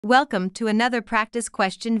Welcome to another practice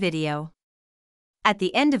question video. At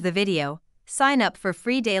the end of the video, sign up for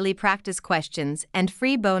free daily practice questions and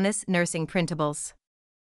free bonus nursing printables.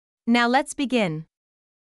 Now let's begin.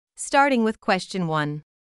 Starting with question 1.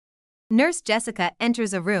 Nurse Jessica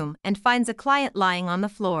enters a room and finds a client lying on the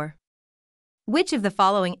floor. Which of the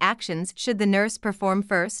following actions should the nurse perform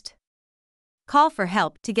first? Call for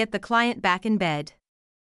help to get the client back in bed.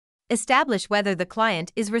 Establish whether the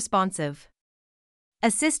client is responsive.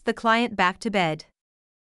 Assist the client back to bed.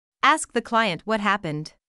 Ask the client what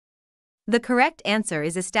happened. The correct answer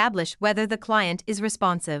is establish whether the client is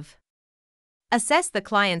responsive. Assess the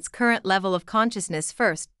client's current level of consciousness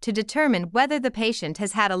first to determine whether the patient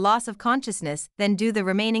has had a loss of consciousness, then do the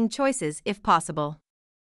remaining choices if possible.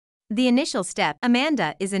 The initial step.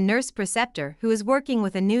 Amanda is a nurse preceptor who is working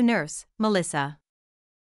with a new nurse, Melissa.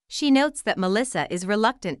 She notes that Melissa is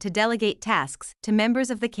reluctant to delegate tasks to members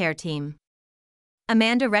of the care team.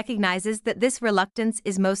 Amanda recognizes that this reluctance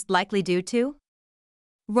is most likely due to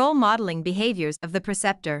role modeling behaviors of the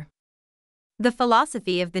preceptor, the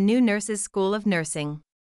philosophy of the new nurse's school of nursing,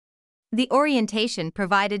 the orientation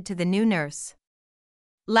provided to the new nurse,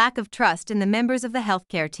 lack of trust in the members of the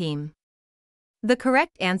healthcare team. The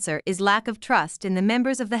correct answer is lack of trust in the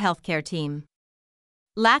members of the healthcare team.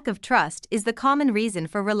 Lack of trust is the common reason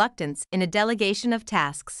for reluctance in a delegation of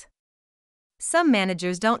tasks. Some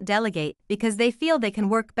managers don't delegate because they feel they can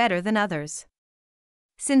work better than others.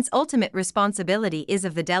 Since ultimate responsibility is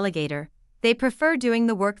of the delegator, they prefer doing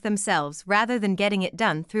the work themselves rather than getting it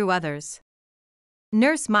done through others.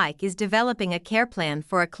 Nurse Mike is developing a care plan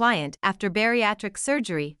for a client after bariatric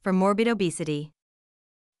surgery for morbid obesity.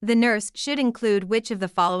 The nurse should include which of the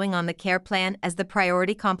following on the care plan as the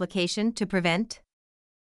priority complication to prevent?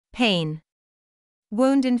 Pain,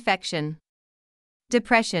 wound infection,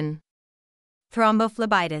 depression,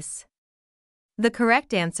 thrombophlebitis. The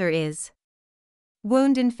correct answer is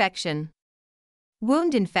wound infection.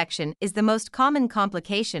 Wound infection is the most common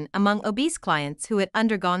complication among obese clients who had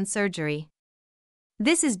undergone surgery.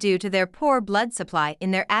 This is due to their poor blood supply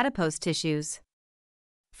in their adipose tissues.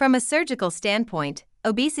 From a surgical standpoint,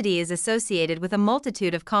 obesity is associated with a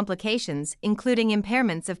multitude of complications, including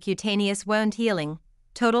impairments of cutaneous wound healing,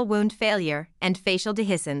 total wound failure, and facial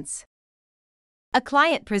dehiscence. A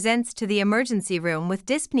client presents to the emergency room with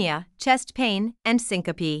dyspnea, chest pain, and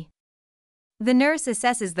syncope. The nurse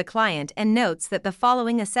assesses the client and notes that the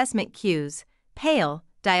following assessment cues: pale,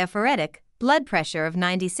 diaphoretic, blood pressure of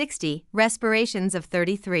 90/60, respirations of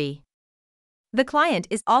 33. The client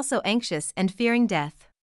is also anxious and fearing death.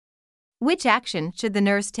 Which action should the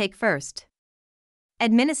nurse take first?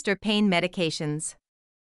 Administer pain medications.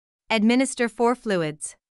 Administer 4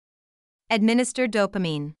 fluids. Administer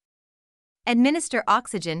dopamine. Administer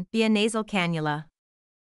oxygen via nasal cannula.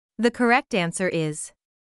 The correct answer is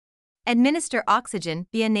administer oxygen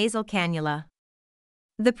via nasal cannula.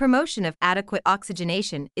 The promotion of adequate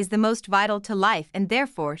oxygenation is the most vital to life and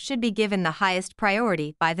therefore should be given the highest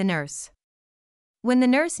priority by the nurse. When the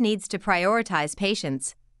nurse needs to prioritize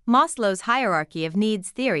patients, Maslow's hierarchy of needs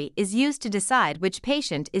theory is used to decide which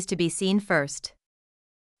patient is to be seen first.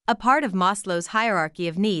 A part of Maslow's hierarchy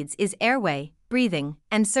of needs is airway, breathing,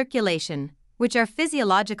 and circulation, which are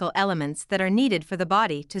physiological elements that are needed for the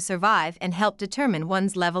body to survive and help determine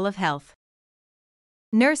one's level of health.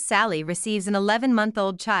 Nurse Sally receives an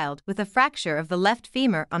 11-month-old child with a fracture of the left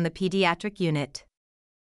femur on the pediatric unit.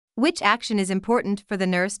 Which action is important for the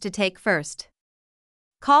nurse to take first?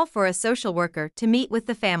 Call for a social worker to meet with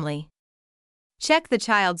the family. Check the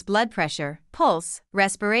child's blood pressure, pulse,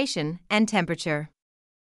 respiration, and temperature.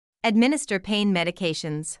 Administer pain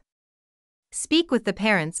medications. Speak with the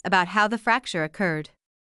parents about how the fracture occurred.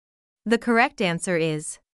 The correct answer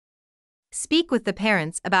is speak with the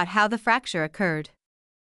parents about how the fracture occurred.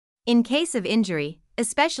 In case of injury,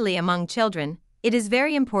 especially among children, it is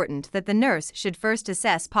very important that the nurse should first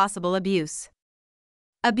assess possible abuse.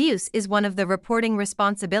 Abuse is one of the reporting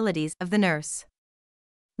responsibilities of the nurse.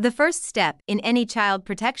 The first step in any child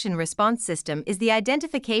protection response system is the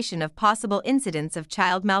identification of possible incidents of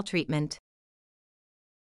child maltreatment.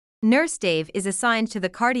 Nurse Dave is assigned to the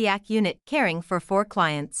cardiac unit caring for 4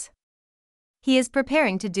 clients. He is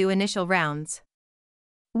preparing to do initial rounds.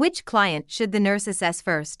 Which client should the nurse assess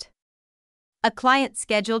first? A client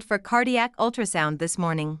scheduled for cardiac ultrasound this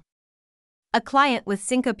morning. A client with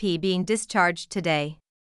syncope being discharged today.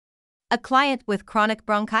 A client with chronic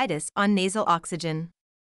bronchitis on nasal oxygen.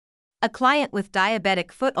 A client with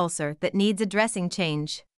diabetic foot ulcer that needs a dressing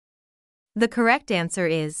change. The correct answer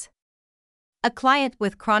is a client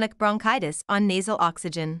with chronic bronchitis on nasal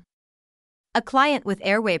oxygen. A client with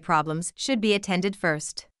airway problems should be attended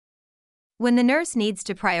first. When the nurse needs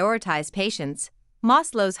to prioritize patients,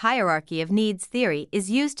 Maslow's hierarchy of needs theory is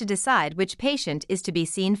used to decide which patient is to be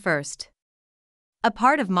seen first. A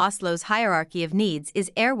part of Maslow's hierarchy of needs is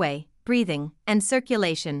airway, breathing, and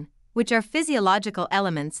circulation, which are physiological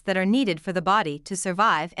elements that are needed for the body to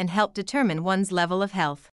survive and help determine one's level of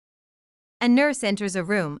health. A nurse enters a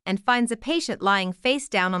room and finds a patient lying face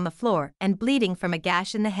down on the floor and bleeding from a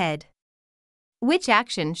gash in the head. Which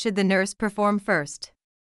action should the nurse perform first?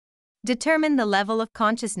 Determine the level of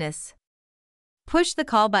consciousness. Push the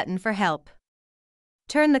call button for help.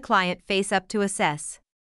 Turn the client face up to assess.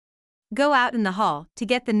 Go out in the hall to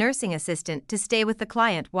get the nursing assistant to stay with the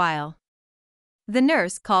client while the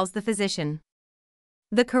nurse calls the physician.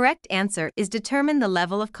 The correct answer is determine the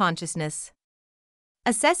level of consciousness.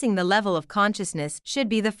 Assessing the level of consciousness should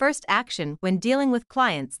be the first action when dealing with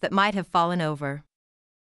clients that might have fallen over.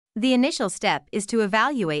 The initial step is to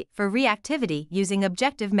evaluate for reactivity using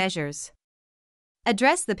objective measures.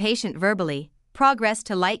 Address the patient verbally, progress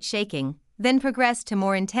to light shaking, then progress to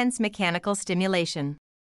more intense mechanical stimulation.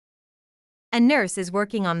 A nurse is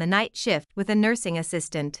working on the night shift with a nursing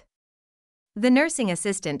assistant. The nursing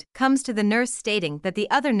assistant comes to the nurse stating that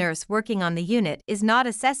the other nurse working on the unit is not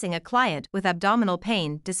assessing a client with abdominal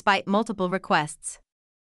pain despite multiple requests.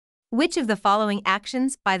 Which of the following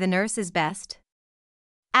actions by the nurse is best?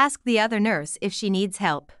 Ask the other nurse if she needs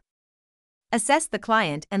help. Assess the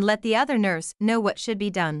client and let the other nurse know what should be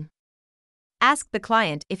done. Ask the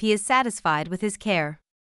client if he is satisfied with his care.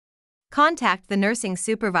 Contact the nursing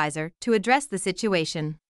supervisor to address the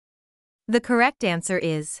situation. The correct answer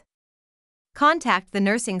is contact the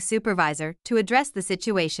nursing supervisor to address the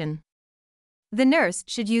situation. The nurse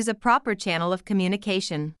should use a proper channel of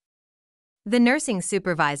communication. The nursing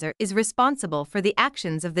supervisor is responsible for the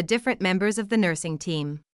actions of the different members of the nursing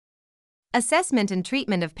team. Assessment and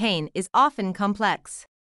treatment of pain is often complex.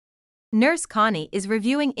 Nurse Connie is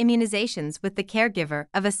reviewing immunizations with the caregiver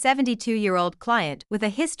of a 72-year-old client with a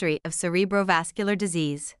history of cerebrovascular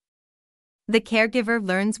disease. The caregiver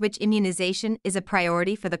learns which immunization is a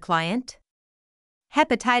priority for the client.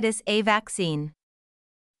 Hepatitis A vaccine,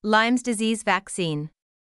 Lyme's disease vaccine,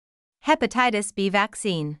 hepatitis B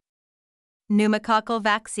vaccine, pneumococcal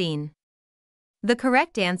vaccine. The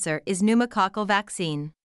correct answer is pneumococcal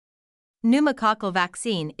vaccine. Pneumococcal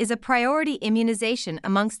vaccine is a priority immunization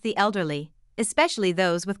amongst the elderly, especially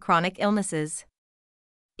those with chronic illnesses.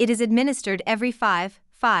 It is administered every 5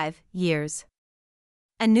 years.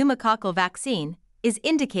 A pneumococcal vaccine is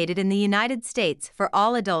indicated in the United States for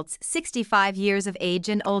all adults 65 years of age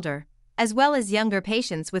and older, as well as younger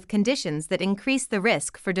patients with conditions that increase the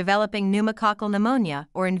risk for developing pneumococcal pneumonia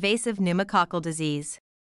or invasive pneumococcal disease.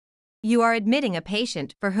 You are admitting a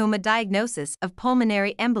patient for whom a diagnosis of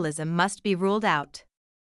pulmonary embolism must be ruled out.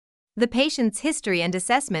 The patient's history and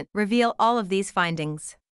assessment reveal all of these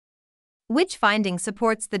findings. Which finding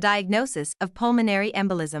supports the diagnosis of pulmonary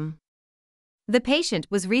embolism? The patient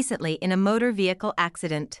was recently in a motor vehicle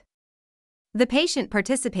accident. The patient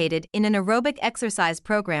participated in an aerobic exercise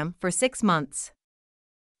program for 6 months.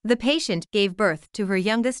 The patient gave birth to her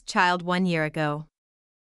youngest child 1 year ago.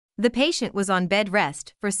 The patient was on bed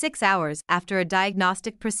rest for 6 hours after a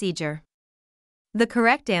diagnostic procedure. The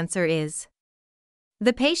correct answer is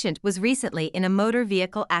the patient was recently in a motor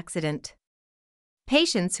vehicle accident.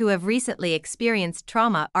 Patients who have recently experienced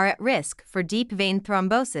trauma are at risk for deep vein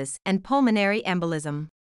thrombosis and pulmonary embolism.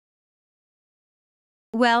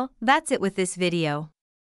 Well, that's it with this video.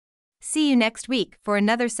 See you next week for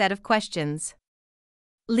another set of questions.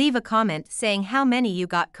 Leave a comment saying how many you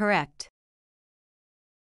got correct.